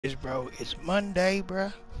Bro, it's Monday,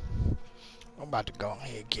 bro. I'm about to go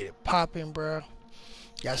ahead and get it popping, bro.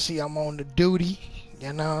 Y'all see I'm on the duty.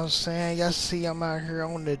 You know what I'm saying? Y'all see I'm out here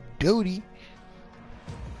on the duty.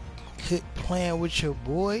 Quit playing with your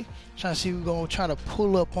boy. Trying to see if we're going to try to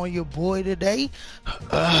pull up on your boy today.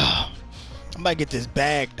 I'm about to get this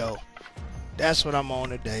bag, though. That's what I'm on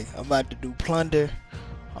today. I'm about to do plunder.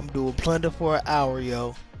 I'm doing plunder for an hour,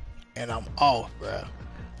 yo. And I'm off, bro.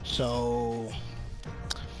 So...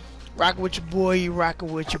 rockin' with your boy, you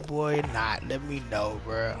rockin' with your boy, not, let me know,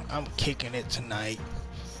 bro. I'm kicking it tonight.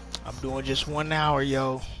 I'm doing just 1 hour,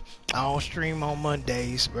 yo. I don't stream on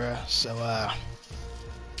Mondays, bro. So,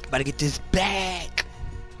 about to get this bag.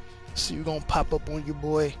 So you gonna pop up on your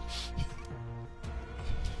boy.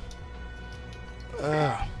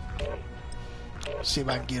 See if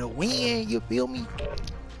I can get a win, you feel me?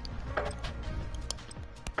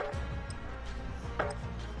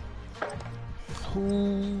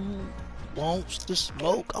 Who wants to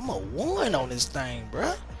smoke? I'm a 1 on this thing,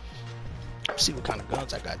 bruh. Let's see what kind of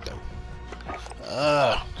guns I got, though.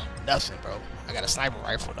 Nothing, bro. I got a sniper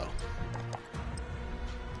rifle, though.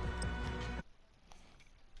 I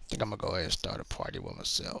think I'm gonna go ahead and start a party with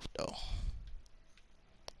myself, though.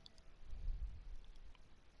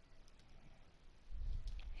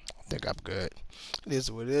 I think I'm good. It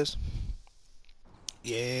is what it is.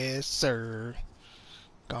 Yes, sir.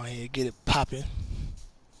 Go ahead and get it popping.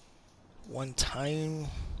 One time.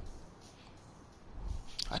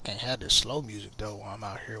 I can't have this slow music though while I'm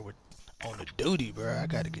out here with on the duty, bro. I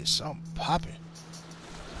gotta get something popping.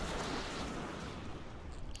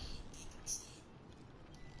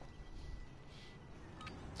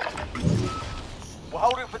 We're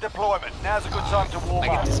holding for deployment. Now's a good time to warm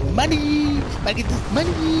up. I get this money. I get this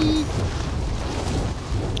money.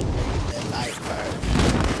 That light, bro.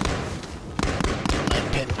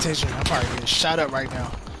 I'm paying attention. I'm probably getting shot up right now.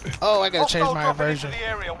 Oh, I gotta change my inversion.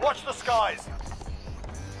 Watch the skies.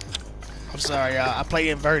 I'm sorry, y'all. I play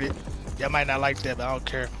inverted. Y'all might not like that, but I don't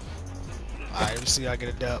care. Alright, let's see if I get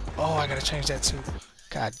a dub. Oh, I gotta change that too.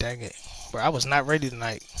 God dang it. Bro, I was not ready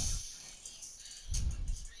tonight.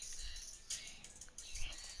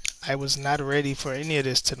 I was not ready for any of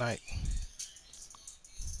this tonight.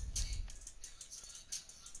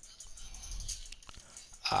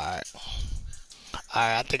 Alright.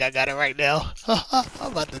 Alright, I think I got it right now.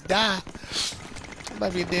 I'm about to die. I'm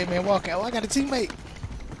about to be a dead man walking. Oh, I got a teammate.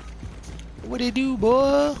 What it do,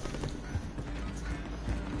 boy?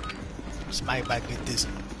 Somebody might get this.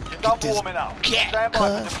 You're done warming up. Stand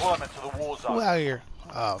by for deployment to the war zone. Who out here?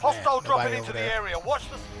 Oh, hostile man. dropping into the area. Watch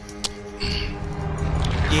the.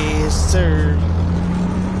 Yes, sir.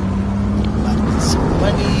 About to get some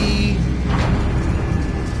money.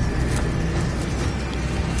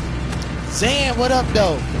 Zan, what up,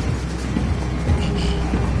 though?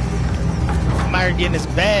 I'm out here getting this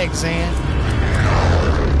bag, Zan.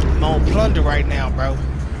 I'm on plunder right now, bro.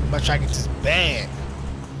 I'm about to try to get this bag.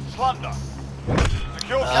 Plunder.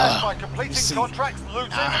 Secure cash by completing contracts,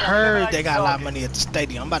 looting. I heard they got a lot of money at the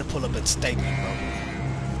stadium. I'm about to pull up at the stadium, bro.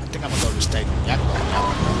 I think I'm gonna go to the stadium. Y'all can go.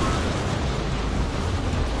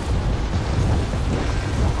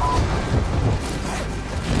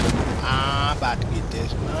 I'm about to get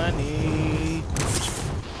this money.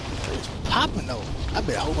 It's popping though. I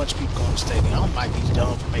bet a whole bunch of people go to the stadium. I don't like these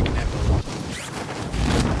dumb for making that move.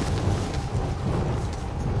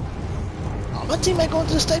 My teammate going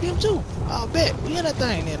to the stadium too. I'll bet. We in that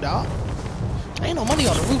thing then, dog. Ain't no money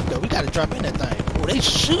on the roof though. We gotta drop in that thing. Oh, they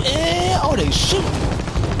shooting. Oh, they shooting.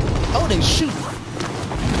 Oh, they shooting.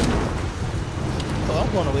 Oh, I'm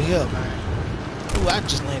going over here, man. Ooh, I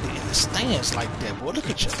just landed in the stands like that, boy. Look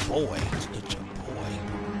at your boy. Look at your boy.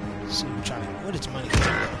 See what trying to. What is money at,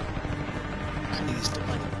 though? I need the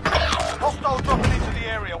money. Hostile dropping into the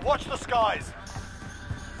area. Watch the skies.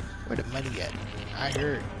 Where the money at? I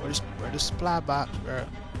heard it. Where the supply box, bro?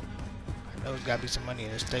 I know there's gotta be some money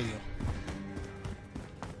in the stadium.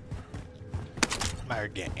 I'm out here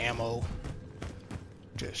getting ammo.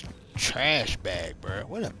 Just trash bag, bro.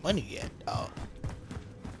 Where the money at, dog?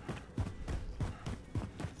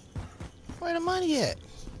 Where the money at?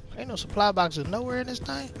 Ain't no supply boxes nowhere in this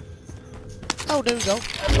thing. Oh, there we go.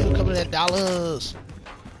 A couple of that dollars.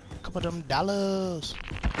 A couple of them dollars.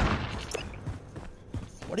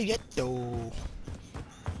 What do you get, though?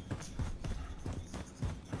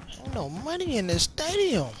 Ain't no money in this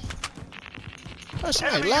stadium. Oh,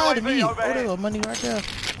 somebody lied to me. Oh, there go money right there.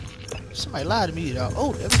 Somebody lied to me, dog.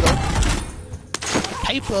 Oh, there we go.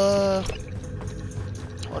 Paper.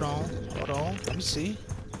 Hold on. Let me see.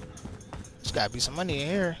 There's gotta be some money in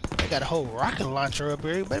here. They got a whole rocket launcher up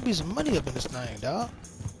here. Better be some money up in this thing, dog.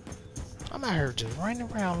 I'm out here just running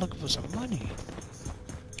around looking for some money.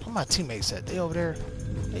 Where my teammates at? They over there.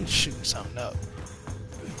 They shooting something up.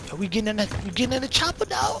 Are we getting in that? You getting in the chopper,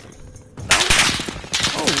 dog? No.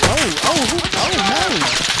 Oh no!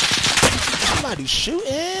 Somebody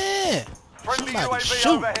shooting. Friendly Somebody UAV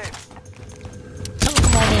shooting. overhead. Tell them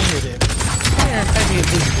come on in here, then. Come here and pay me a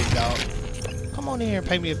visit, big dog. Come on in here and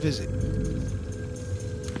pay me a visit.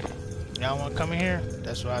 Y'all want to come in here?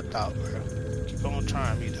 That's what I thought, bro. Keep on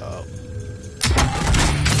trying me, dog.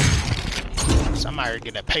 Somebody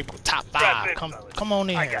get that paper top 5. Come on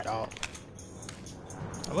in here, dog.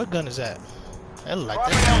 What gun is that? That look like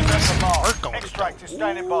that gun got some work on it. Extract is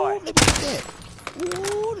standing Ooh, by. let me get that.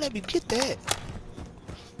 Ooh, let me get that.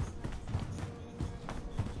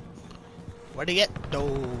 Where they at,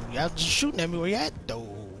 though? Y'all just shooting at me. Where you at, though?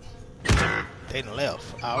 They done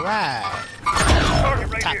left. Alright.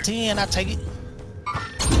 Top 10, I take it.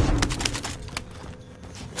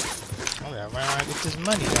 I'm gonna run around and get this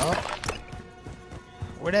money, dog.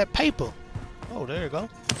 Where that paper? Oh, there you go.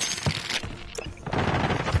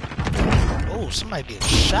 Oh, somebody getting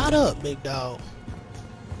shot up, big dog.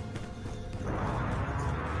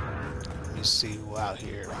 Let me see who out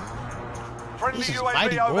here. This is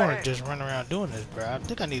mighty boring just running around doing this, bro. I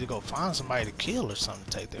think I need to go find somebody to kill or something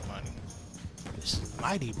to take their money. This is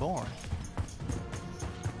mighty boring.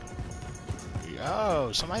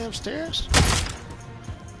 Yo, somebody upstairs?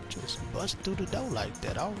 Just bust through the door like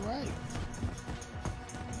that. Alright.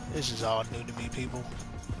 This is all new to me, people.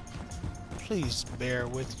 Please bear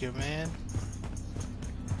with you, man.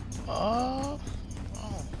 Oh.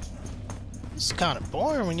 This is kind of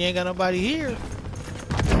boring when you ain't got nobody here.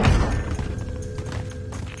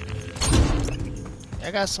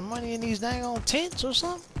 I got some money in these dang on tents or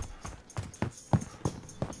something?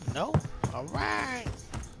 No? Alright.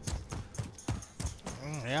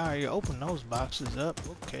 Yeah, I already opened those boxes up.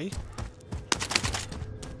 Okay.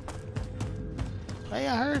 Hey,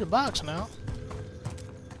 I heard the box now.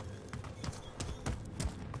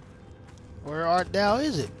 Where art thou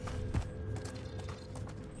is it?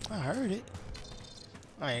 I heard it.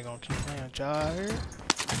 I ain't gonna keep playing with y'all out here.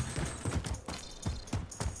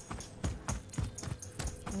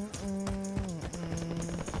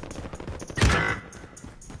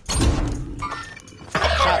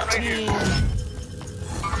 Top 10.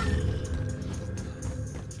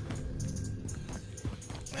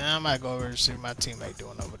 Nah, I might go over and see what my teammate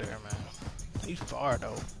doing over there, man. He's far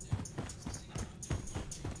though.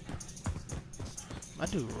 My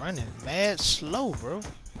dude running mad slow, bro.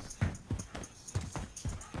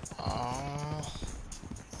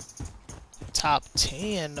 Top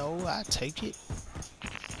 10 though, I take it.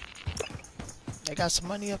 They got some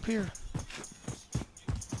money up here.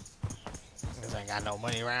 Cause ain't got no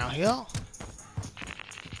money around here.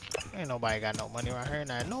 Ain't nobody got no money around here.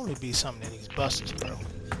 Now it normally be something in these buses, bro.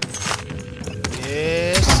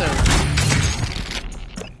 Yes, sir.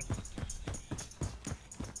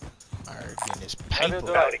 Alright, getting this paper.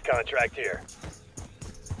 Bounty contract here.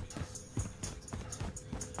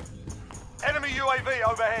 Enemy UAV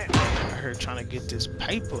overhead. I heard trying to get this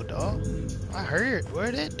paper, dog. I heard.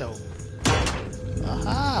 Where that though?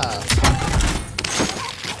 Aha!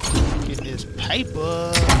 Get this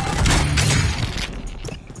paper.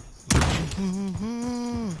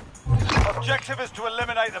 Objective is to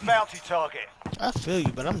eliminate the bounty target. I feel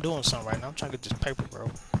you, but I'm doing something right now. I'm trying to get this paper,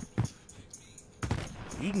 bro.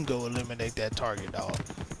 You can go eliminate that target, dog.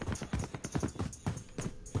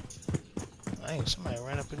 Dang, somebody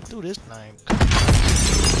ran up and through this thing.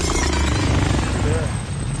 Yeah.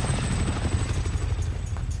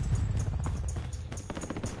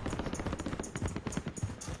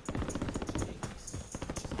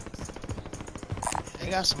 They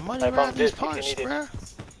got some money around these parts, bruh.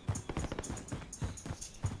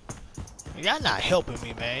 Y'all not helping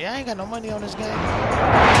me, man. Y'all ain't got no money on this game. I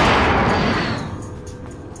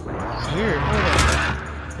hear it.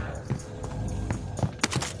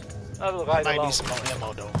 Where that? Might need some more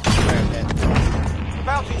ammo, though. Grab that. The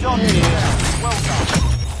bounty target is down. Well done.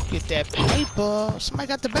 Get that paper. Somebody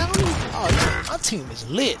got the bounty? Oh, my team is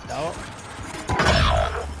lit, dog.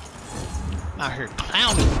 I'm out here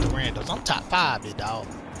clowning with the randos. I'm top 5, this dog.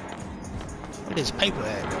 Where this paper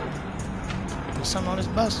at, though? There's something on this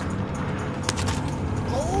bus.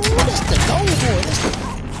 Oh, that's the gold boy.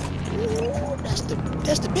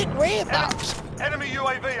 That's the big red box. Enemy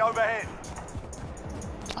UAV overhead.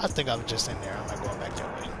 I think I was just in there. I'm not going back that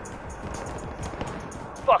way.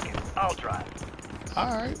 Fuck it, I'll drive.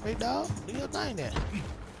 Alright, big dog. Do your thing then.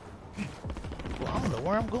 Well, I don't know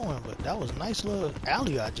where I'm going, but that was a nice little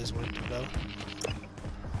alley I just went through, though.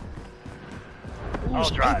 Ooh, I'll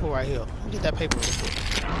some drive. paper right here. Let me get that paper real quick.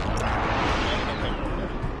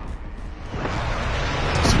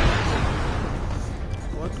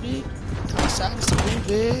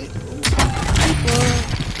 big. Ooh, paper.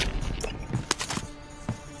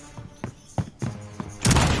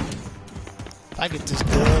 If I get this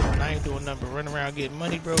dub and I ain't doing nothing but running around getting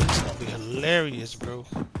money, bro, it's gonna be hilarious, bro.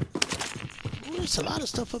 Ooh, there's a lot of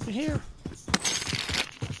stuff up in here.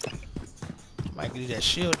 Might get that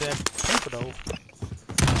shield, that paper though.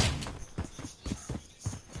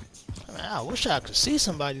 I mean, I wish I could see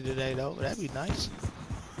somebody today though. That'd be nice.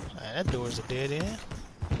 Man, that door's a dead end.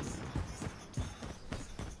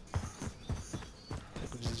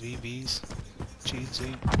 Look at these VVs.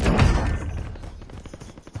 Cheesy.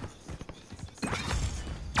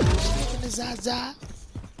 Zaza.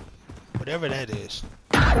 Whatever that is.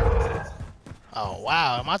 Oh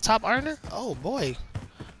wow, am I top earner? Oh boy.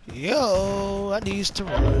 Yo, I needs to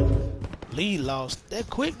run. Lead lost. That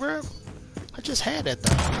quick, bro? I just had that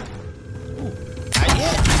thing. Ooh, not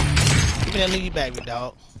yet. Give me that lead back, me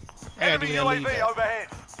dog. I gotta give me that lead back. Overhead.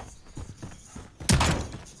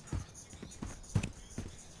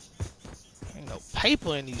 Ain't no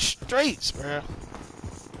paper in these streets, bro.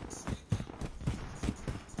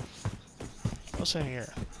 What's in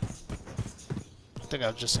here? I think I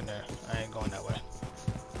was just in there. I ain't going that way.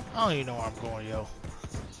 I don't even know where I'm going, yo.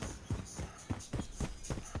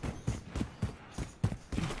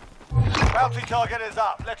 Bounty target is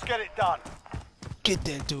up. Let's get it done. Get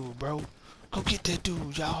that dude, bro. Go get that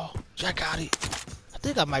dude, y'all. Y'all got it. I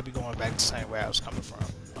think I might be going back the same way I was coming from.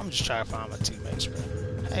 I'm just trying to find my teammates, bro.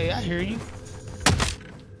 Hey, I hear you.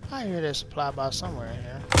 I hear that supply box somewhere in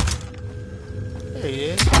here. There he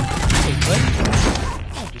is. Hey, buddy.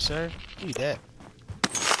 Thank you, sir. Need that.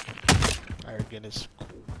 Alright, get this.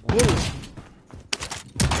 Whoa.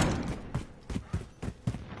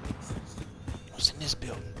 What's in this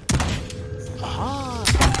building? Aha!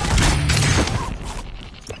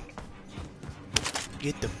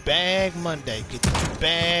 Get the bag Monday. Get the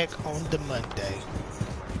bag on the Monday.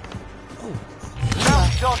 Oh.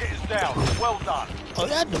 Bounty target is down. Well done. Oh,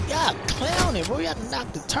 y'all clowning, bro. Y'all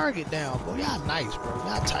knock the target down, bro. Y'all nice, bro.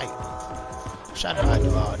 Y'all tight. Shout out to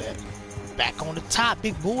do all that. Back on the top,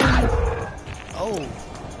 big boy. Oh,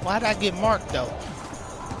 why'd I get marked, though?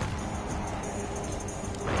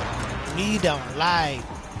 Me don't lie.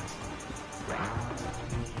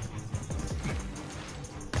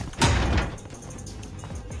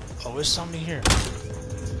 Oh, there's something here.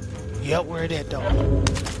 Yep, where it at, though?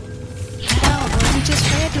 How, bro? We just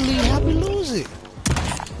had to leave. How'd we lose it?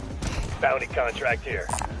 Bounty contract here.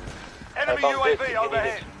 Enemy UAV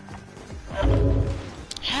overhead.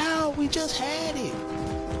 How? We just had it.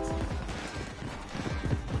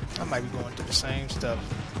 I might be going through the same stuff.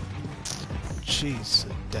 Jeez,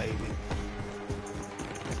 David.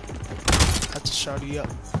 I have to shorty up.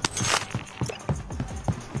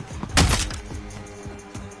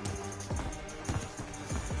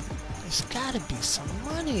 There's gotta be some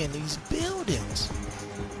money in these buildings.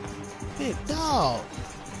 Big dog.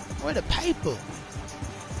 Where the paper?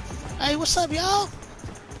 Hey, what's up, y'all?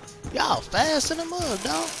 Y'all fast in the mud,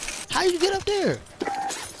 dog. How you get up there?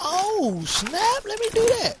 Oh, snap. Let me do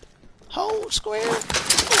that. Hold square.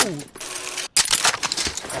 Oh,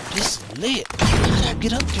 this is lit. I gotta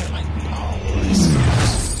get up there like, oh,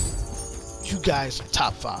 this. You guys are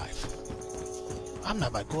top 5. I'm not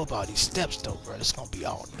about to go up all these steps, though, bro. It's gonna be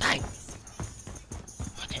all night.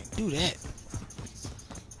 I can't do that.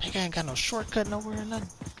 I ain't got no shortcut nowhere or nothing.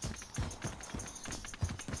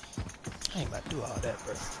 I ain't about to do all that,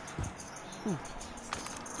 bro. Ooh.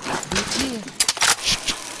 Yeah.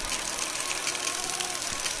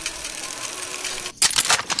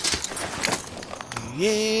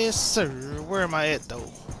 Yes, sir. Where am I at, though?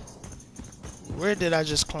 Where did I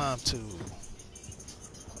just climb to?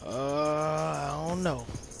 I don't know.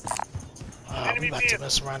 We about to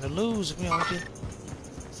mess around and lose if we don't get...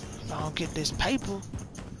 If I don't get this paper.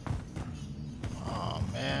 Oh,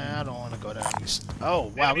 man. I don't want to go down these...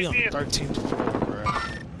 Oh, wow. We on the 13th floor, bro.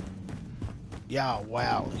 Y'all,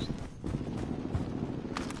 wow.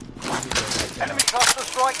 Enemy cluster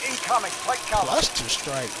strike incoming. Take cover. Cluster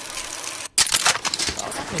strike? Oh,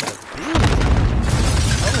 I'm in the building.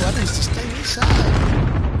 Oh, I need to stay inside.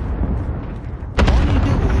 What are you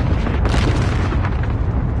doing?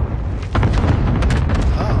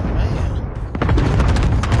 Oh, man. I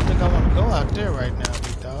don't think I want to go out there right now,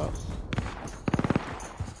 big dog.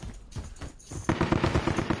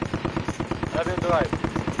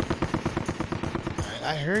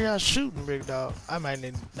 I hear y'all shooting, big dog. I might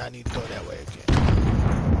not need to go that way again.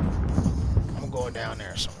 I'm going down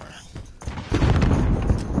there somewhere.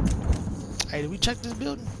 Hey, did we check this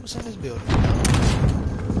building? What's in this building?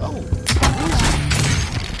 Oh.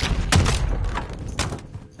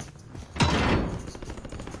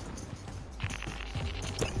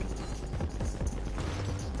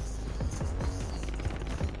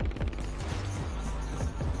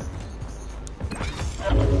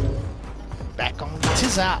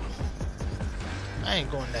 Peace out. I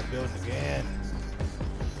ain't going in that building again.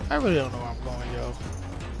 I really don't know where I'm going, yo.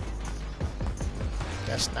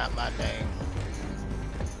 That's not my name.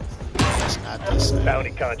 That's not this name. Bounty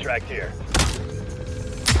contract here.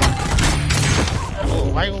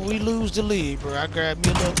 Oh, right when we lose the lead, bro, I grab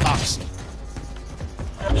me a little boxy.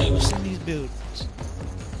 Hey, what's in these buildings?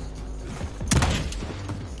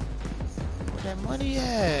 Where that money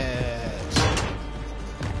at?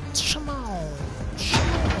 Come on. Come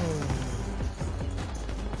on.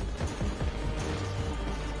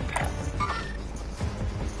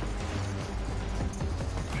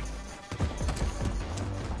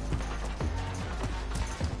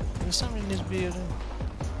 There's something in this building.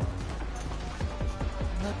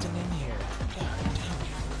 Nothing in here. God damn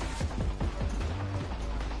it.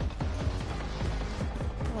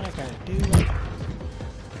 What I gotta do?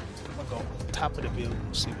 I'm gonna go top of the building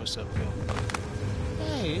and see what's up here.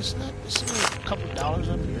 Hey, it's a couple dollars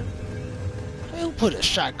up here. Hey, who put a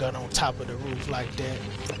shotgun on top of the roof like that?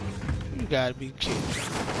 You gotta be kidding me.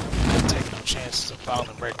 I ain't taking no chances of falling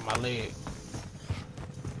and breaking my leg.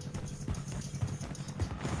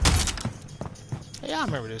 Hey, I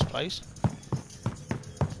remember this place.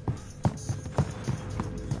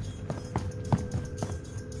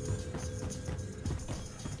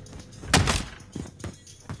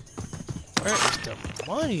 Where is the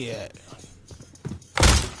money at?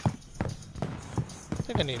 I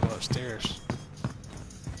think I need to go upstairs.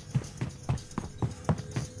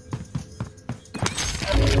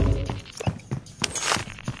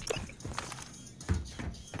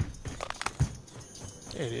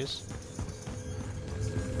 There it is.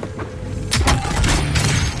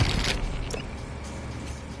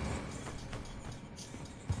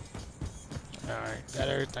 Alright, got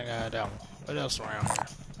everything out of that one. What else around here?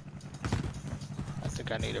 I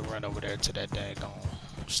think I need to run over there to that daggone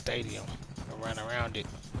stadium and run around it.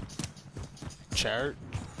 Church.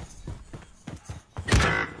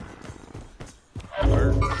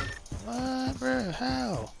 What, bro?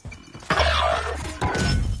 How?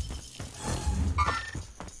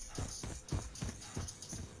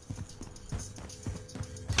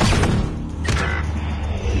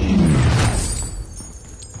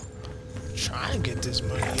 Trying to get this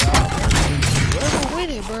money, y'all. Whoever win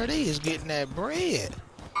it, bro, they is getting that bread.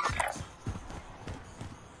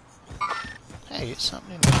 Hey, it's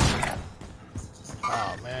something in there.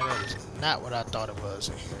 Oh man, that is not what I thought it was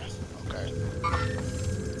in here. Okay.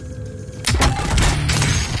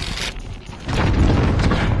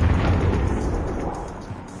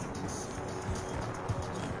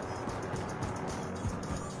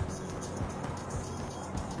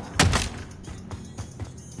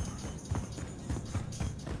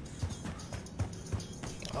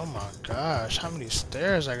 Oh my gosh, how many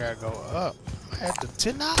stairs I gotta go up? I at the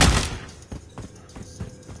 10 now?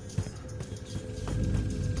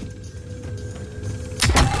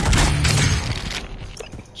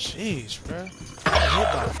 Jeez, bro. I hit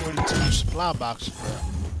about 42 supply boxes, bro.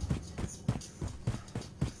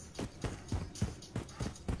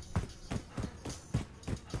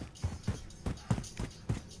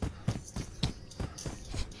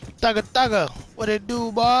 Thugger, what it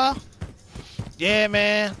do, boy? Yeah,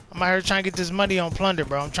 man. I'm out here trying to get this money on Plunder,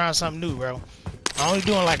 bro. I'm trying something new, bro. I'm only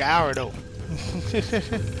doing like an hour, though. I'm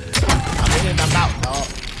in and I'm out, dog.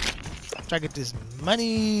 Try to get this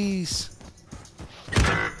monies.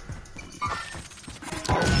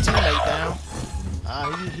 Teammate down.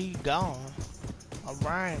 He gone.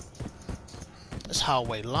 Alright. This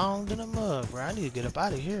hallway long than a mug, bro. I need to get up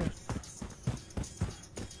out of here.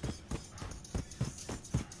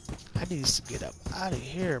 I need to get up out of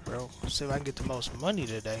here, bro. See if I can get the most money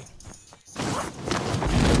today.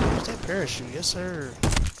 Where's that parachute? Yes, sir.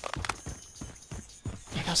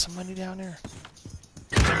 I got some money down there.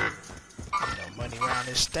 No money around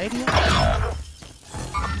this stadium.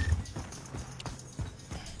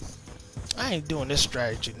 I ain't doing this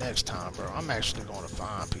strategy next time, bro. I'm actually going to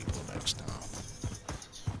find people next time.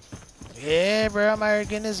 Yeah, bro. I'm out here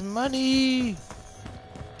getting this money.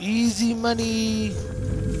 Easy money.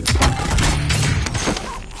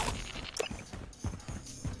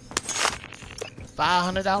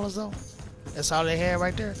 $500 though? That's all they had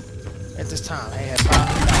right there? At this time, they had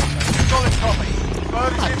 $500. Solid copy.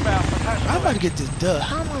 Bird is inbound for cash. I'm about to get this dub.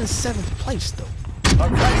 How am I in 7th place though?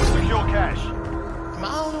 Okay, secure cash. I don't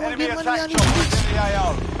want to Enemy get money attack out of chopper these is in the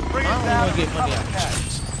AO. Bring I it don't down want to and get money recover out the of cash.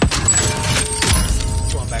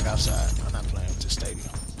 these. Going back outside. I'm not playing with this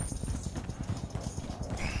stadium.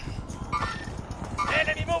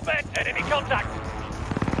 Enemy movement! Enemy contact!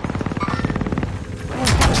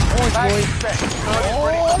 Orange Bag boy. is set. Bird is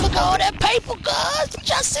ready Oh, for look at all that paper, guys. Did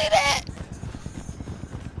y'all see that?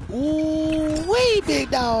 Ooh, wee,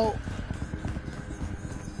 big dog.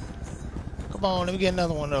 Come on, let me get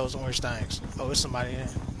another one of those orange things. Oh, there's somebody in there.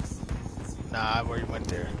 Nah, I already went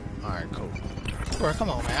there. Alright, cool. Bro, come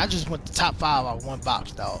on, man. I just went the top 5 out of one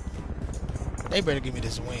box, dog. They better give me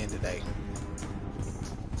this win today.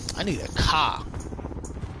 I need a car.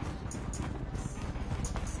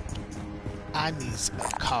 I need a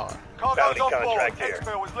car. Cargo's Bounty on board. contract here.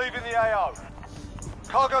 Exfil is leaving the AO.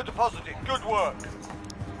 Cargo deposited. Good work.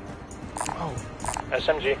 Oh,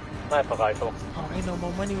 SMG, sniper rifle. oh, ain't no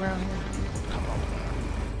more money around here. Come on, man.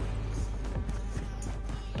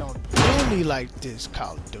 Don't do me like this,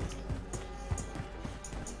 Call of Duty.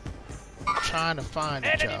 I'm trying to find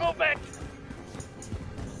a Enemy job. movement!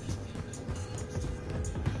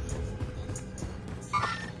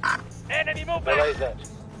 Enemy movement! Where is that?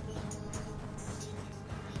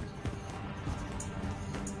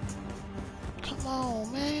 Come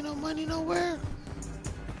on, man. Ain't no money nowhere.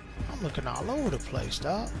 I'm looking all over the place,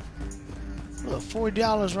 dog. Look,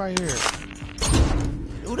 $40 right here.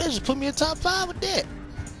 Ooh, they just put me in top 5 with that.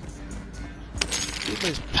 Get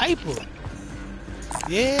this paper.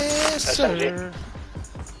 Yes, sir.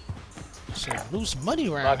 Some loose money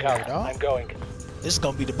around Knock here, out. dog. I'm going. This is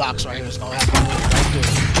gonna be the box right here. It's gonna have to be right there.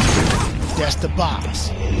 That's the box.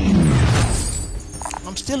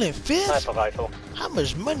 I'm still in 5th. Sniper rifle. How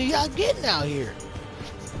much money y'all getting out here?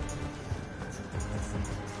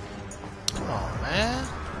 Come on, man.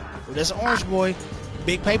 Oh, that's an orange boy.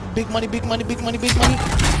 Big paper, big money, big money, big money, big money,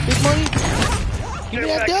 big money. Give me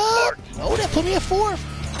that dub. Oh, that put me at 4th.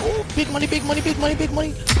 Oh, big money, big money, big money, big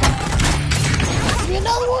money. Give me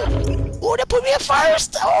another one. Oh, that put me at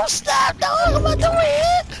 1st. Oh, stop, dog. I'm about to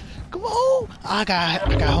win. Come on. I got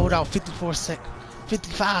hold out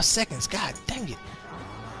 55 seconds. God dang it.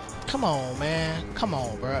 Come on, man. Come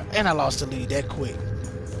on, bro. And I lost the lead that quick.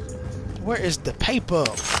 Where is the paper?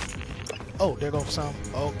 Oh, there goes some.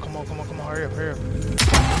 Oh, come on, come on, come on. Hurry up, hurry up.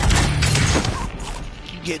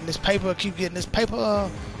 Keep getting this paper. Keep getting this paper.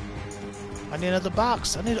 I need another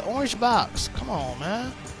box. I need an orange box. Come on,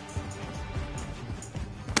 man.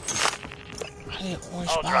 I need an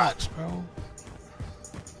orange box, bro.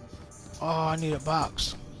 Oh, I need a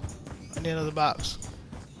box. I need another box.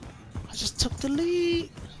 I just took the lead.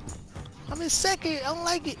 I'm in 2nd. I don't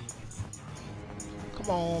like it. Come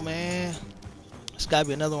on, man. There's gotta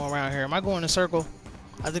be another one around here. Am I going in a circle?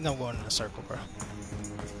 I think I'm going in a circle, bro.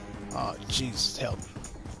 Oh, Jesus, help me.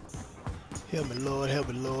 Help me, Lord. Help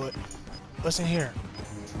me, Lord. What's in here?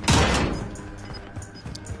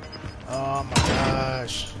 Oh, my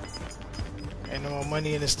gosh. Ain't no more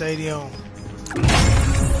money in the stadium.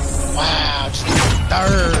 Wow, just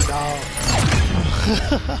 3rd, dog.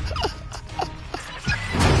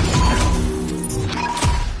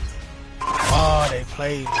 Oh, they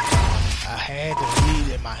played me. I had the lead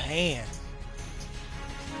in my hand.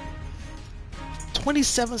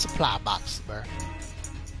 27 supply boxes, bro.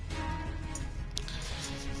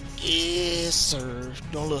 Yes, sir.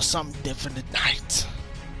 Doing a little something different tonight.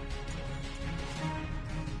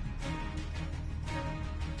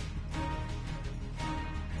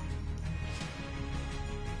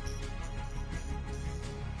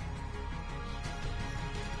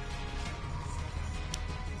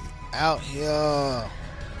 Out here.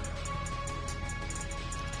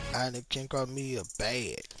 And it can call me a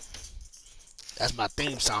bag. That's my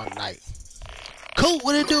theme song tonight. Cool,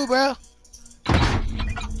 what it do, bro?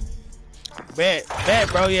 Bet,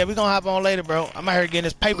 bro. Yeah, we gonna hop on later, bro. I'm out here getting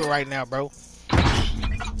this paper right now, bro.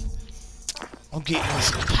 I'm getting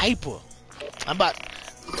this paper.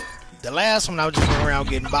 The last one I was just running around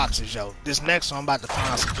getting boxes, yo. This next one I'm about to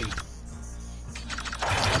find some people.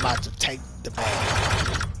 I'm about to take the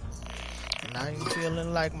bag. And I ain't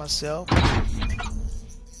feeling like myself.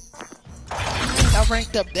 I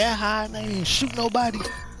ranked up that high and I ain't shoot nobody.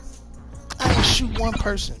 I ain't shoot one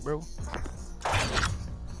person, bro.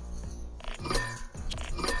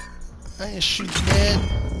 I ain't shoot that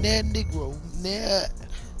Negro,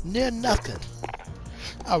 near nothing.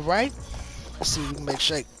 Alright. Let's see if we can make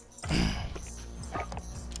shape. I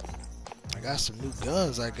got some new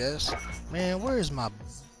guns, I guess. Man, where is my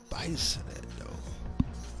bison at, though?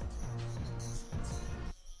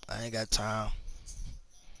 I ain't got time.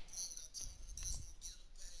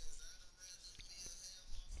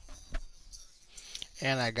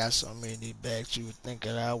 And I got so many bags you would think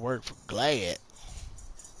that I work for Glad.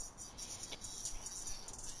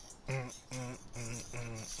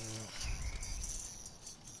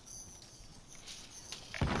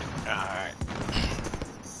 Alright.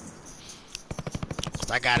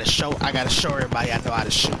 I gotta show everybody I know how to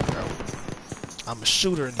shoot, bro. I'm a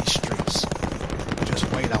shooter in these streets.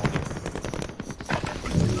 Just wait on it.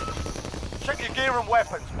 gear and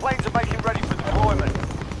weapons. Planes are making ready for deployment.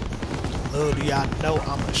 Little do y'all know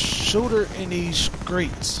I'm a shooter in these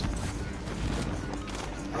streets.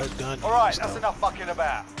 Alright, that's enough fucking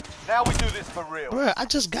about. Now we do this for real. Bruh, I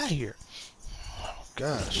just got here. Oh,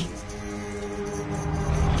 gosh.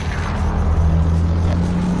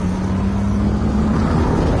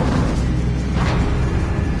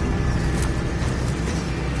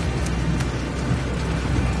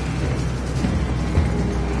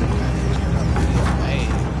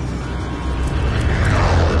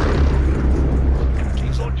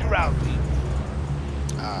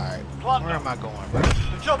 Where am I going, bro?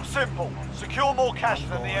 The job's simple. Secure more cash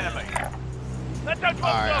than the enemy.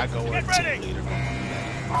 Alright, I go with the team leader.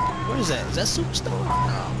 What is that? Is that Superstar?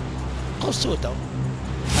 No. Close to it, though.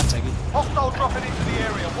 I'll take it. Hostile dropping into the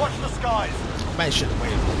area. Watch the skies. I should have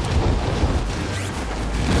waited.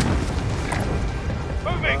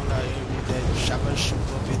 Moving. Shopper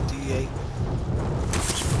Super 58.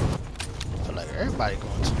 I feel like everybody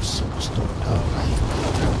going to the Superstore, dog. I ain't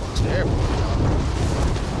going to the airport, dog.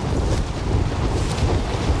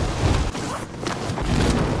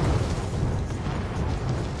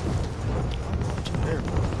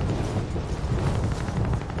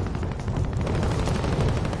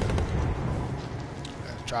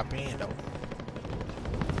 Drop in though.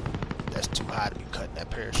 That's too high to be cutting that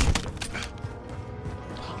parachute.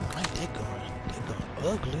 I don't like that gun. That gun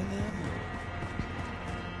ugly, man.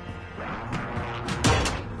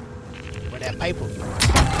 Where that paper?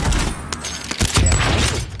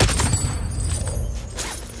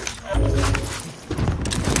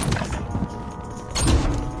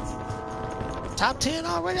 Top 10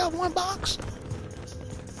 already off one box?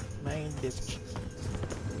 Main difference.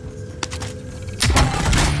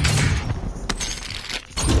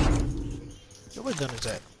 What gun is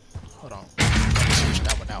that? Hold on. Let me switch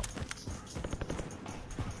that one out.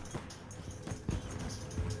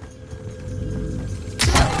 Is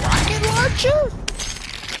that a rocket launcher?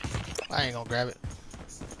 I ain't gonna grab it.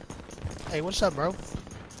 Hey, what's up, bro?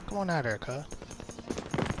 Come on out there, cuz.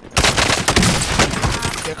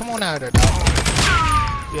 Yeah, come on out there, dog.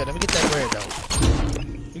 Yeah, let me get that bread, though.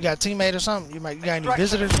 You got a teammate or something? You got any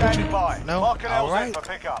visitors with you? No? Alright.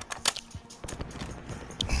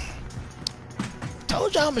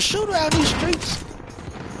 Told y'all I'm a shooter out these streets.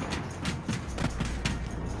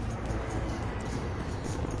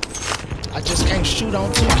 I just can't shoot on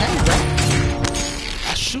 2K, bro.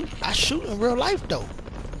 I shoot in real life though.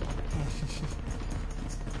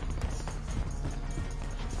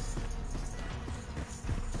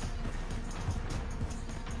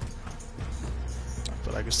 I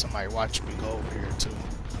feel like it's somebody watching me go over here too.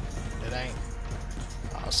 It ain't.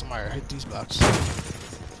 Oh, somebody hit these boxes.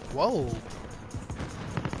 Whoa.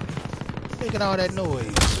 Making all that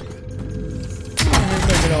noise.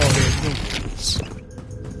 Making all that noise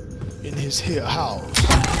in his here house.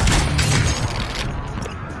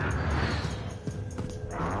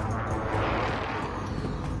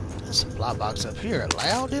 There's a supply box up here,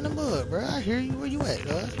 loud in the mud, bro. I hear you. Where you at,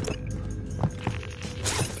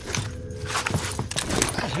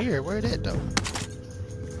 I hear it. Where that though?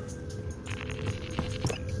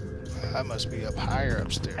 I must be up higher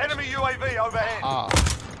upstairs. Enemy UAV overhead. Ah.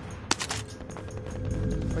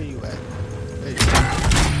 Where you at? There you go.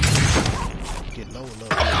 Get low a little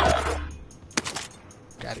bit.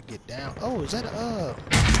 Gotta get down. Oh, is that a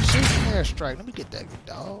precision airstrike? Let me get that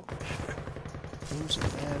dog. Who's a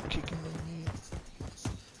man kicking me?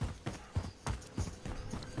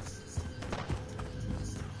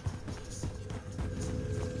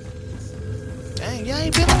 Dang, y'all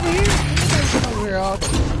ain't been over here? Ain't been over here all day.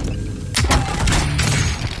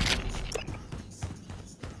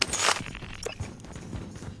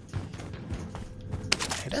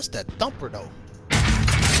 That's that thumper though. I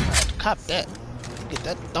have to cop that. Get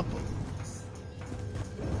that thumper.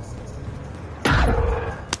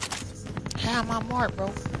 How am I marked, bro?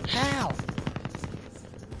 How?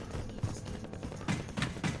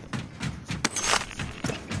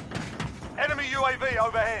 Enemy UAV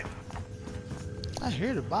overhead. I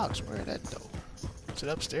hear the box. Where that though? Is it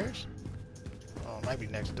upstairs? Oh, it might be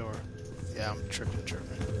next door. Yeah, I'm tripping.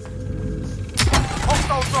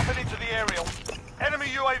 Hostiles dropping into the aerial. Enemy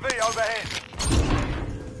UAV overhead.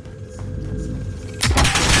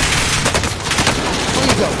 Where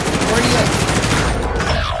you go?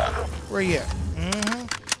 Where you at? Mm-hmm.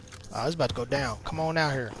 Oh, it's about to go down. Come on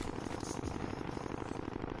out here.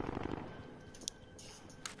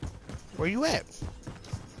 Where you at?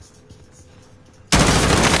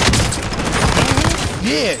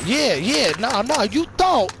 Yeah. No. You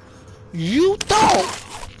thought.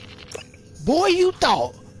 Boy, you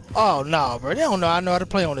thought. Oh, no, bro. They don't know I know how to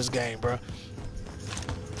play on this game, bro.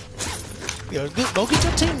 Yo, go get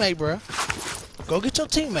your teammate, bro. Go get your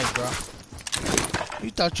teammate, bro.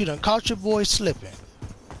 You thought you done caught your boy slipping.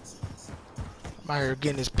 I'm out here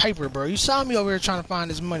getting this paper, bro. You saw me over here trying to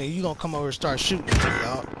find this money. You gonna come over and start shooting me,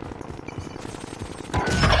 dog.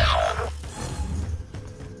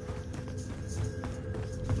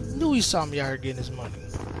 Knew he saw me out here getting his money.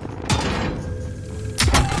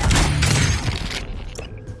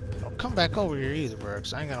 Don't come back over here either, bro,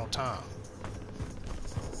 because I ain't got no time.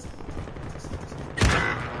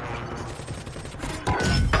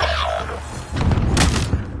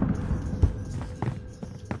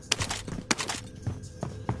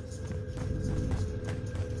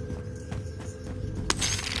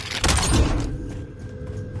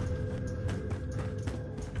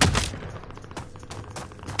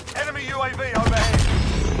 Enemy UAV overhead.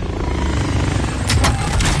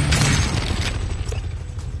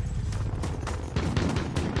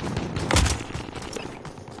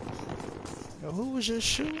 Yo, who was just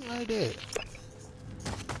shooting like that?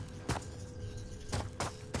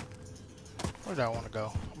 Where do I want to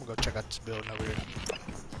go? I'm gonna go check out this building over here.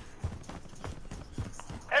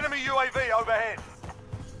 Enemy UAV overhead.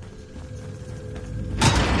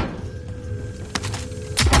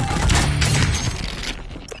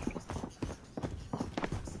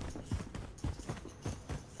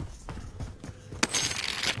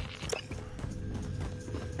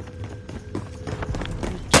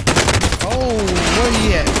 Oh, where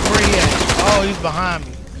he at? Where he at? Oh, he's behind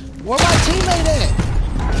me. Where my teammate at?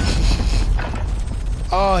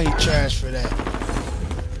 Oh, he trashed for that.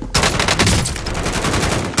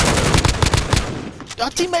 Our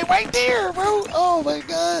teammate right there, bro. Oh my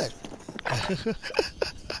god.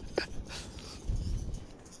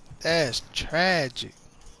 That's tragic.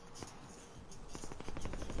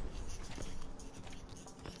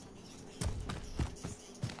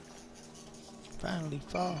 Finally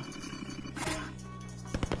fall.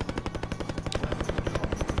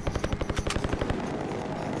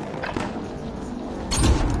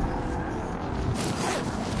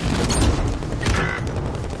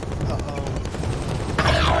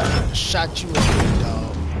 Shot you up there,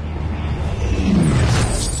 dog.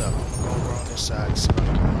 That's tough. I'm gonna go over on this side, see if I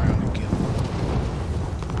can come around and get him.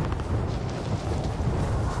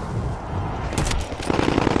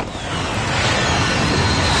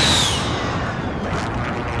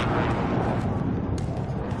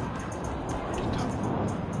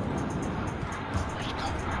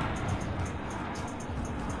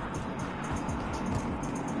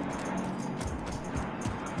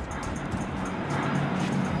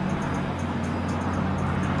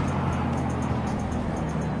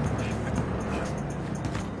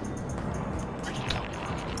 Where'd he go?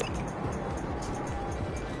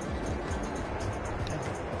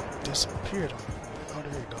 Disappeared on me. Oh,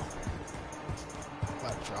 there you go.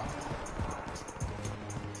 About to drop.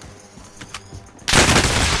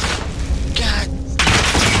 God!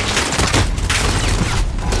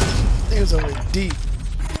 He was over deep.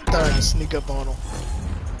 Thought I could sneak up on him.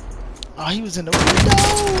 Oh, he was in the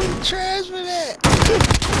window! Trash for that!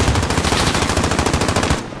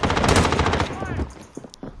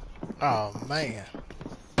 Oh, man.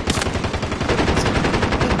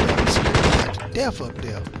 Death up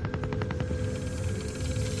there.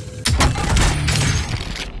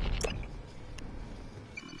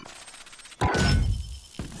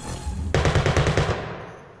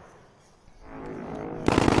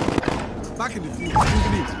 Back in the field.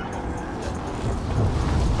 Moving it.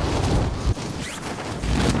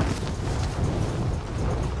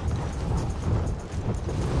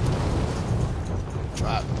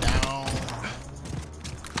 Drop down.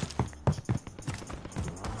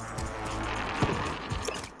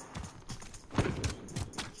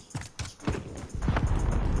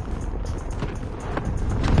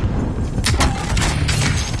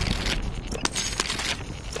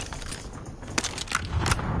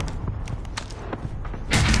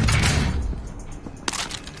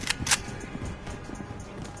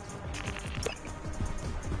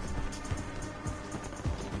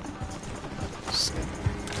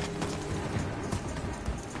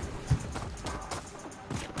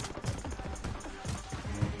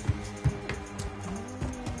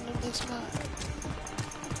 It's not.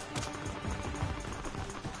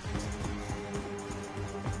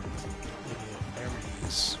 Yeah,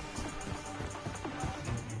 Aries.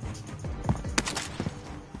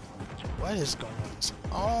 What is going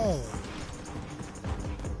on?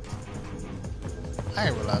 I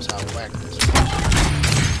didn't realize how whack this was.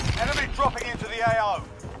 Enemy dropping into the AO.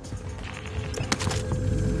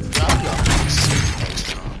 Drop you off in the city next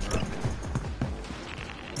time, bro.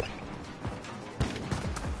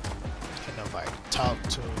 Ain't nobody to talk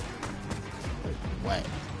to. Whack.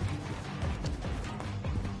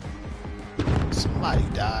 Somebody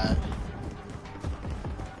died.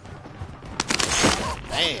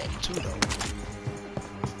 Bad, too, though.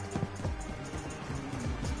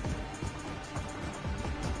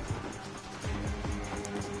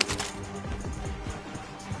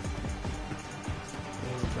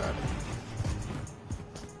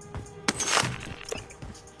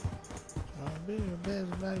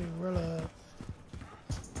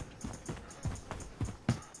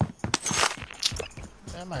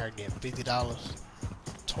 I'm out here getting $50,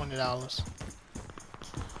 $20.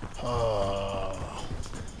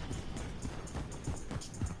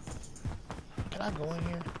 Can I go in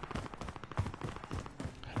here?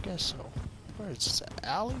 I guess so. Where is this? An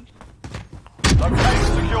alley? Locate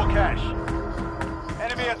secure cache.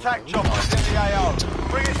 Enemy attack chopper is in the AO.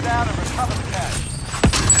 Bring it down and recover the cache.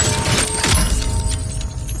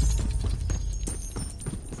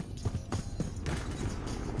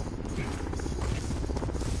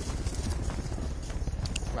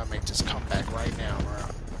 I'm gonna make this comeback right now, bro.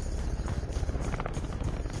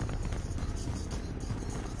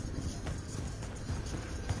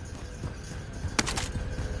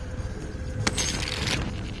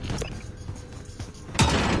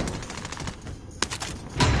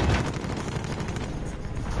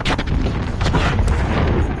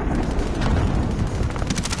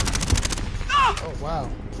 Oh wow,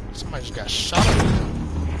 somebody just got shot.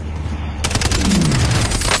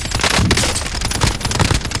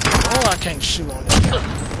 Oh, I can't shoot on that.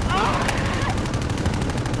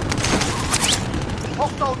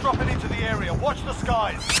 Hostile dropping into the area. Watch the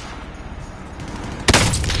skies.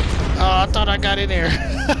 Oh, I thought I got in there.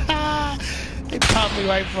 They popped me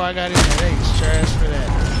right before I got in there. They was trash for that.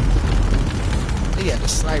 He had the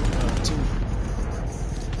sniper gun too.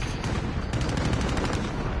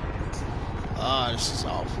 Oh, this is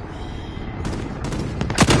awful.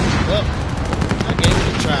 Well, I gave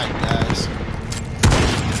it a try, guys.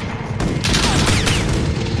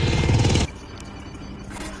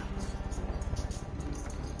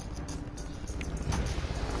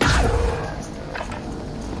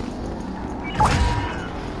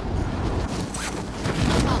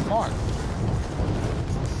 I'm not marked.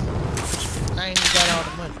 I ain't even got all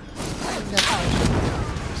the money. I ain't got all the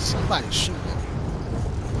money. Somebody's shooting at me.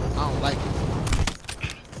 I don't like it.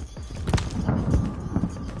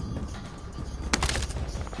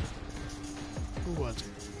 Who was it?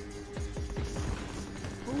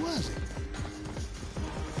 Who was it?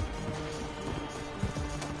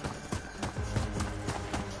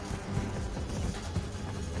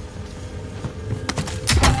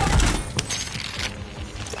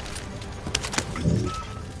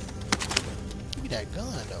 Give me that gun,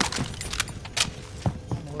 though. I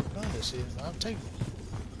don't know what gun this is, but I'll take it.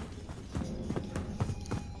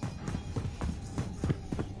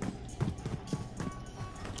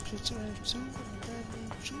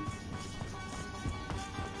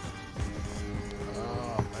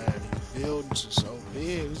 Oh man, these buildings are so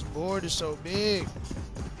big. This board is so big.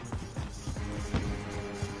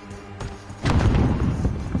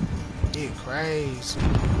 Get crazy.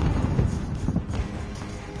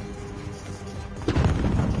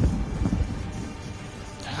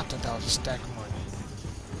 I thought that was a stack of money.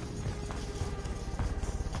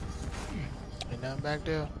 Ain't nothing back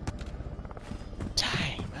there.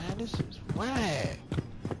 Dang, man, this is whack.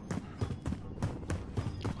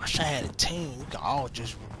 Wish I had a team. We could all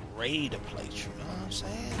just raid a place, you know what I'm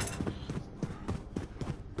saying?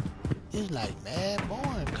 It's like mad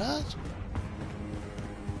boring, cuz.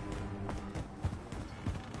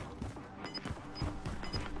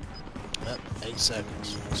 Yep, 8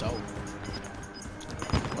 seconds. It's over.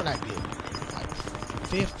 What I get? Like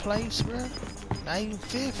 5th place, bro? Not even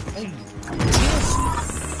 5th, maybe 10th.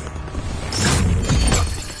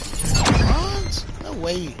 Bronze? No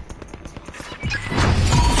way.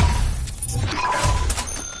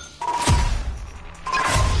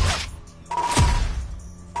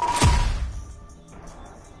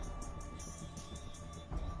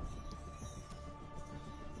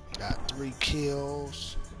 Got 3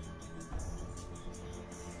 kills.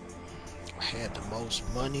 I had the most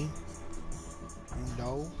money. You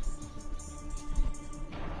know.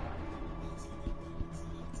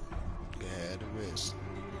 Yeah, the rest.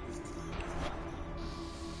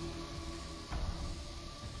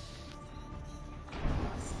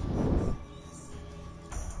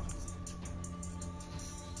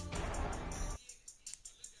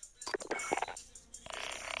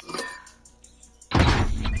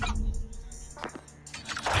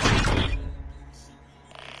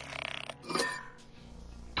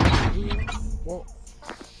 Whoa.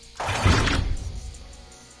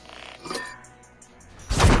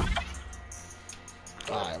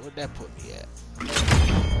 Where'd that put me at?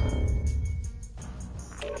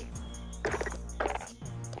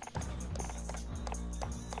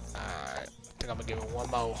 Alright, I think I'm gonna give it one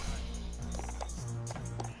more.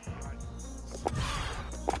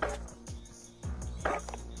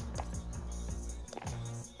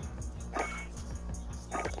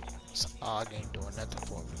 This AUG ain't doing nothing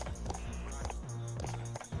for me.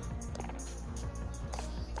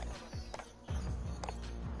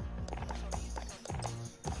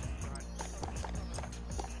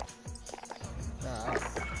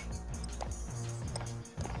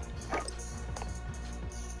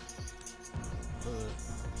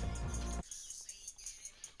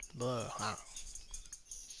 Huh?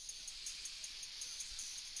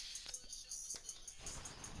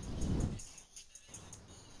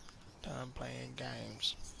 Done playing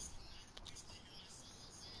games.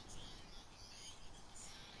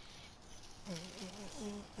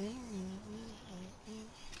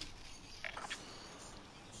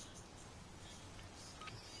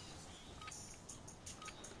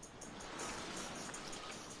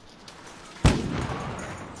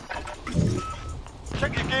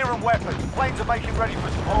 Check your gear and weapons. Planes are making ready for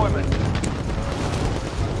deployment.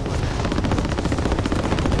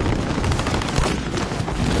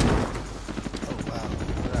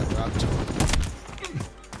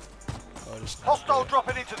 Hostile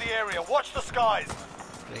dropping into the area. Watch the skies.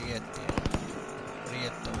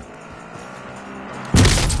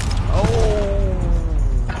 Oh!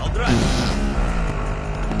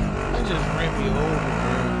 That just ran me over,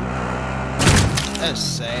 bro. That's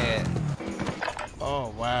sad.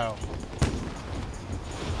 Oh, wow.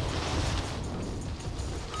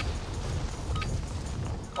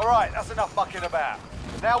 Alright, that's enough mucking about.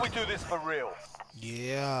 Now we do this for real.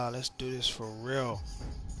 Yeah, let's do this for real.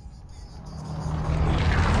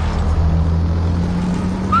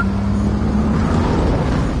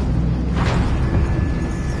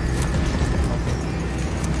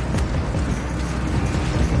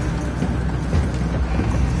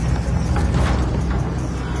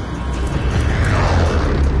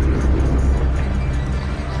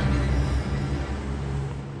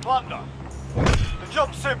 Plunder. The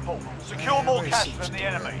job's simple. Secure more cash from the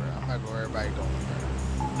enemy. I'm not going where everybody going,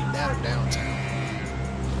 bro. We down downtown.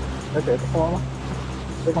 Okay, come on.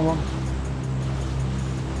 Come on.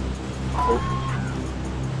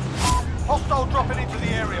 Hostile dropping into the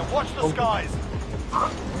area. Watch the skies.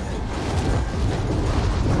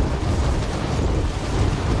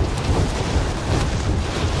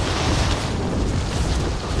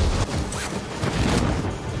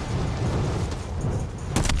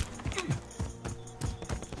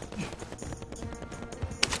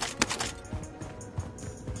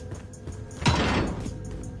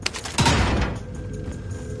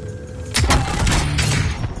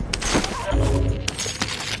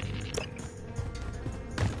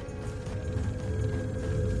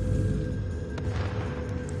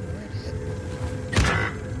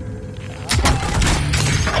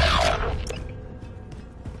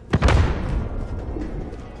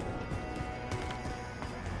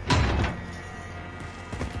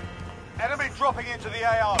 Enemy dropping into the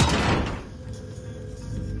AO.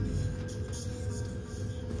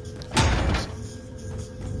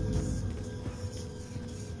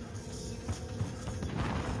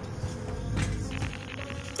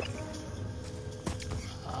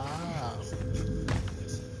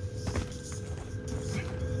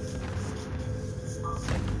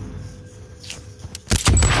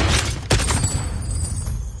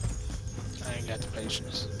 I ain't got the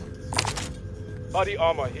patience. Body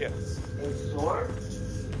armor here.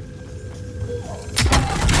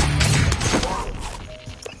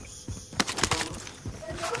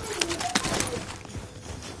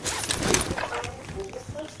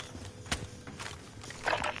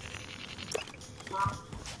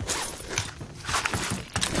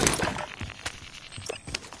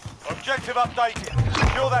 Objective updated.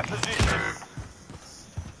 Secure that position.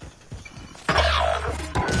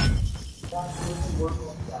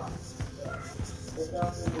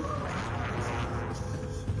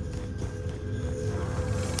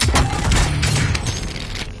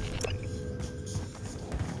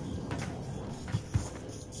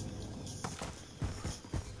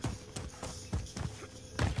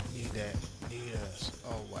 Need that. Need us.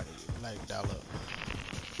 Oh, why do you like dial up?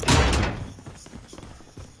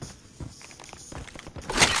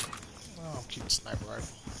 Oh, I'm keeping sniper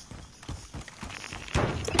rifle.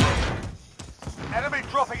 Enemy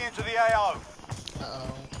dropping into the AO.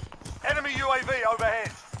 Uh-oh. Enemy UAV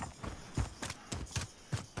overhead.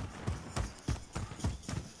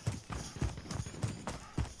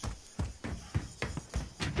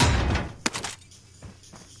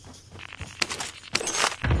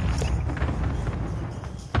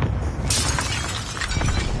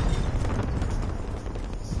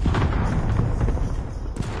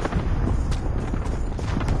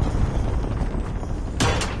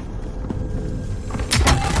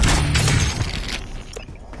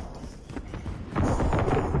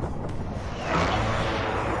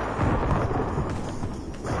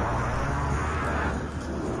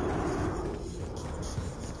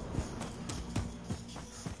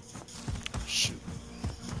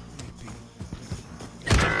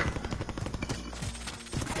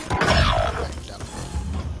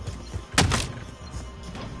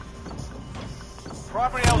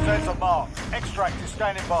 Primary LZs are marked. Extract is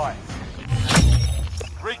standing by.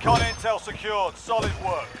 Recon intel secured. Solid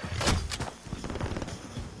work.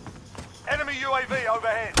 Enemy UAV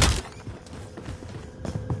overhead.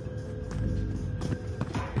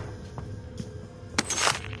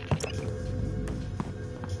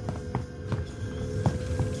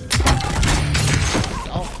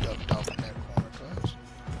 Dog ducked off in that corner, cuz.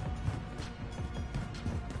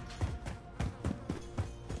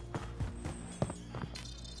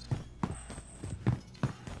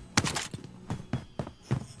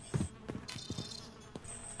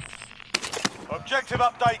 Objective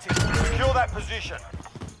updated. Secure that position.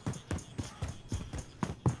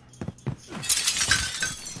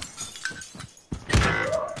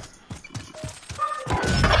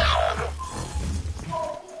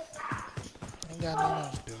 Ain't got nothing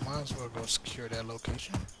else to do. Might as well go secure that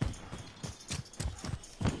location.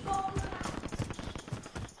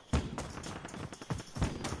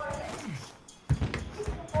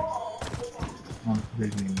 I'm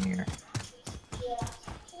living here.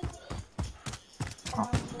 Oh.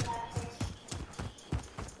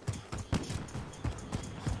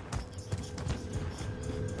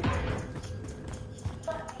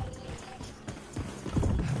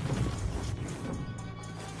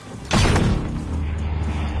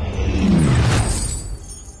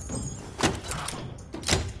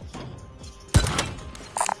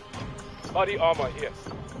 Body armor here.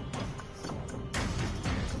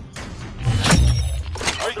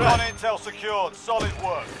 Recon intel secured. Solid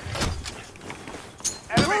work.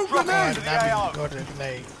 Enemy dropping I into did the not mean AO. to go to the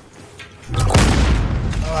grenade.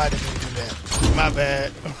 Oh, I didn't mean to do that. My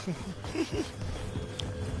bad.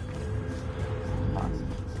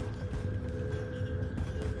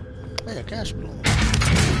 Hey, a cash balloon.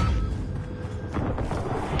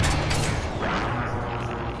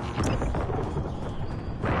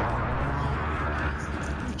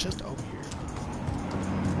 You're just over here.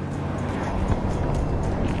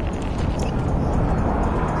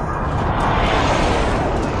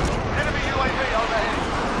 Enemy UAV overhead.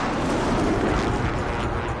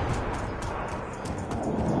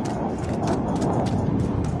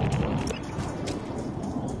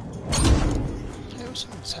 Hey, what's in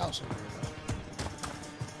this house over here, though?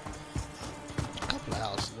 A couple of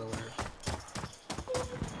houses over here.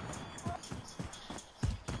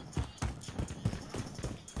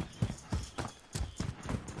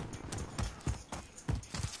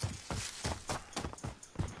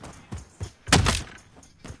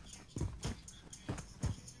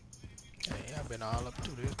 Hey, I've been all up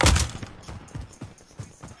through this.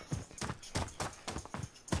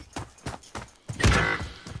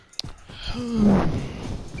 Well,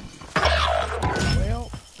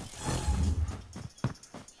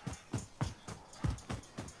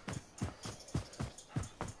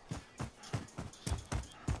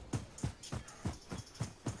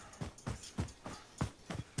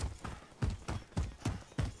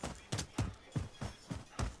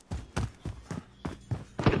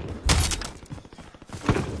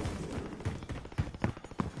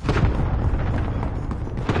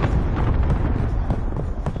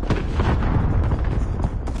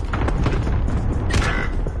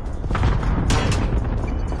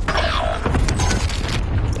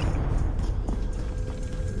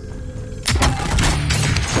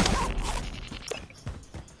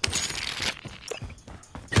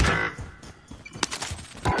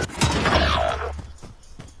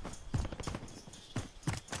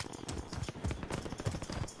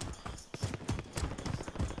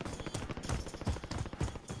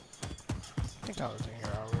 I think I was in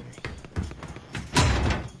here already.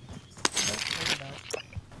 Nope, maybe not.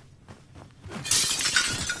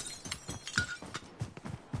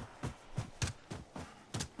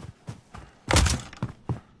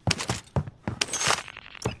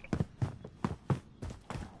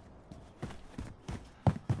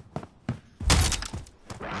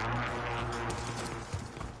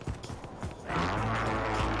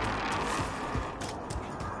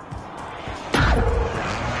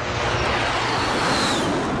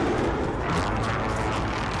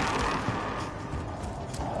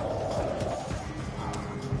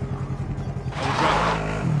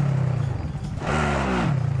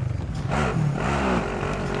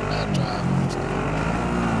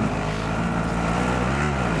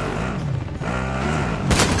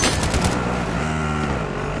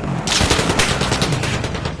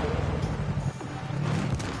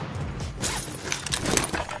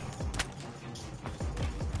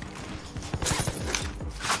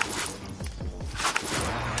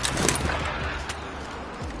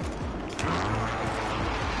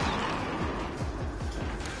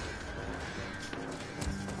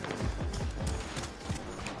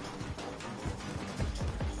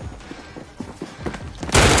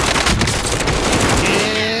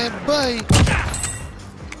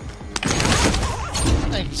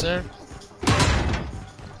 sir.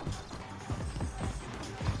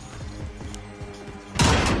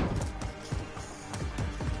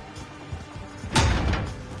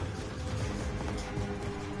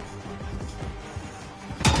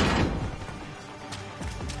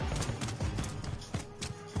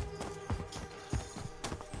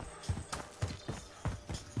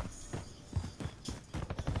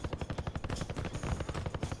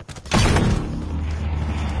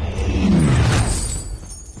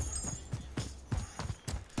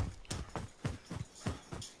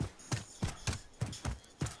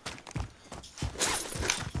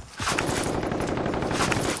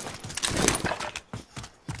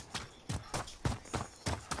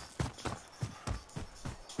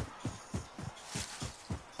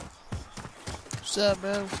 What's up,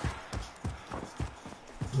 bro?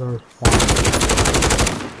 There's one.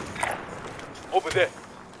 Over there.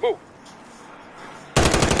 Move.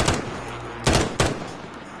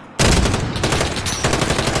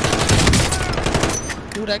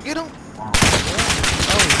 Dude, I get him? Wow.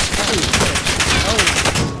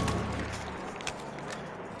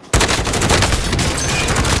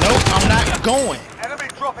 Nope, I'm not going. Enemy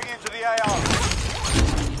dropping into the AR.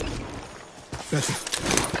 That's it.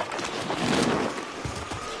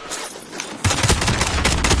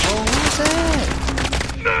 Oh, who's that?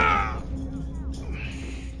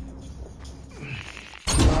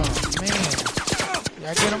 Oh, man.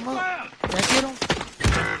 Y'all get him up? Y'all get him?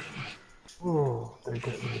 Oh, they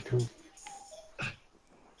got me too.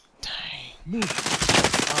 Dang.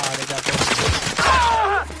 Oh, they got both.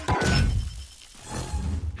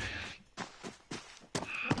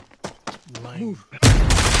 Lame.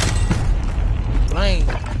 Lame.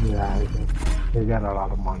 Yeah, they got a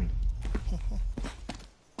lot of money.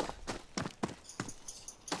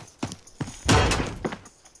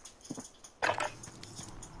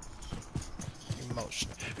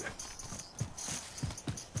 Emotional.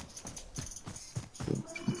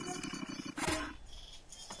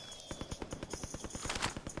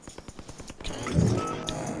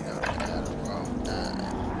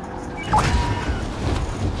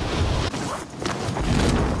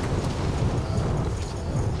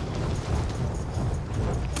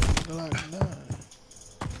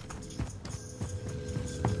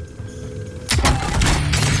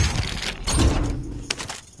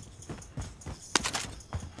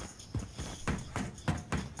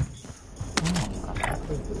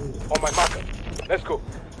 On my marker. Let's go.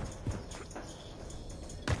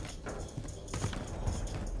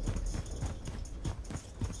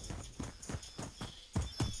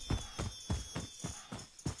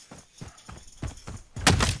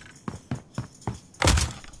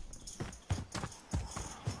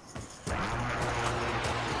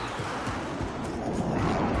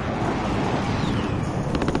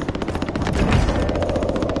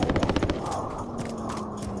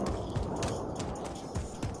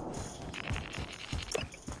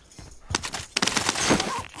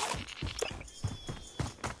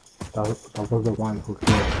 That was the one who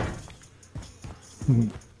killed.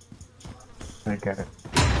 I get it.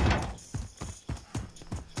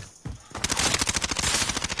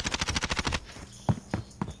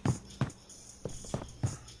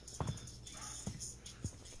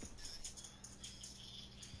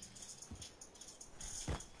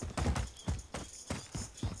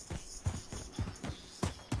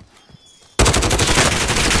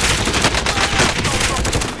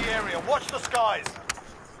 Into the area. Watch the skies.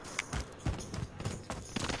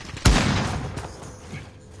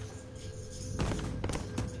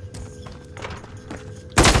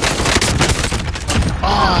 Oh,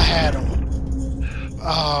 I had him.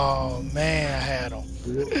 Oh, man, I had him.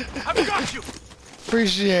 I've got you.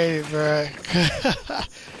 Appreciate it, bro.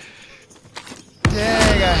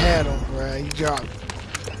 Dang, I had him, bro. You dropped it.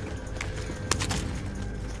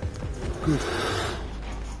 Good.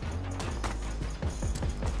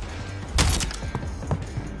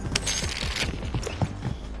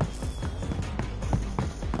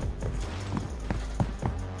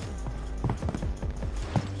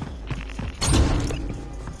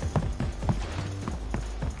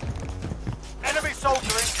 Enemy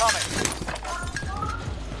soldier incoming.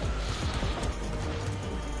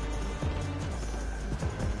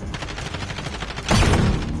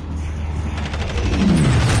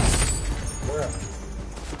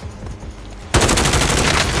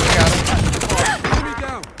 Enemy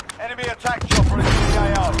down. Enemy attack chopper into the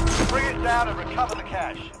AO. Bring it down and recover the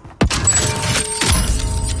cash.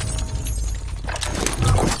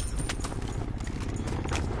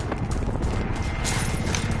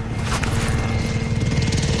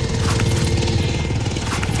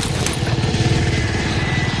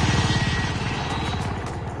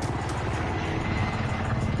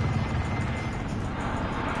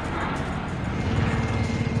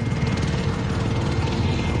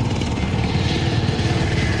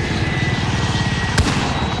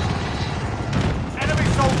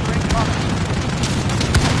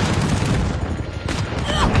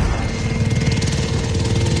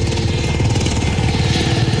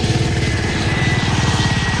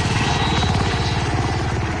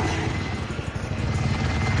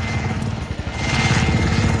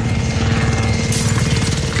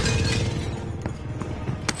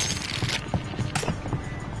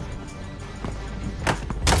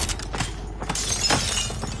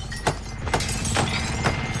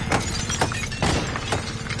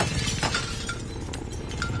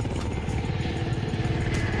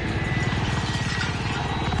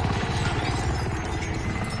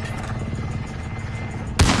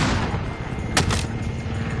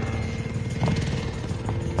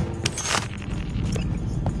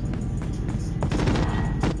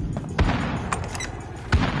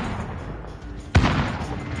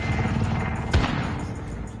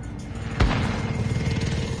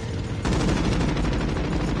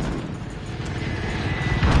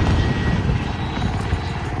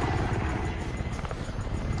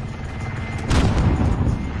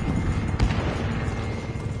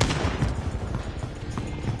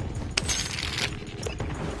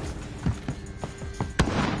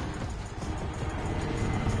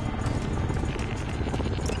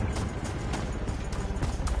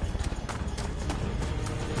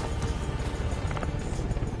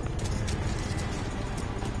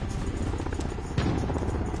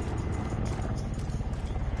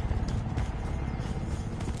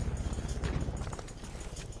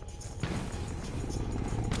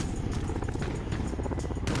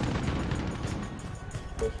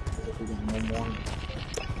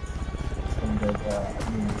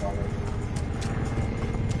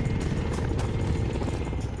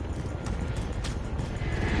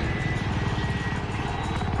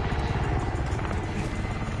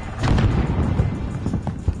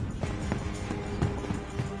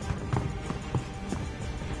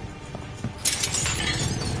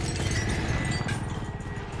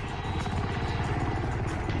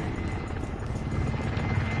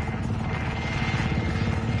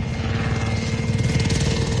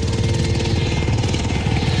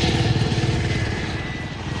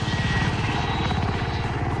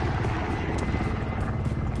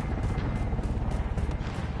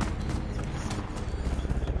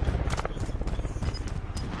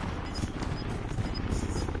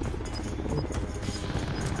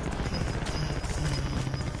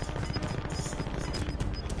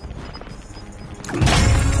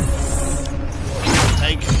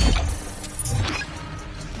 Take it.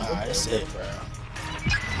 Alright, that's it, bro.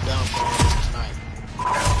 Done for tonight.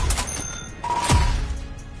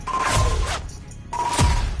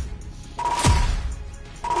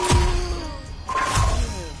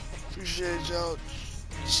 Appreciate y'all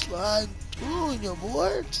sliding through your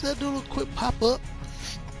boy. Just that little quick pop up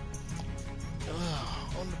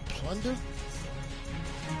on the Plunder.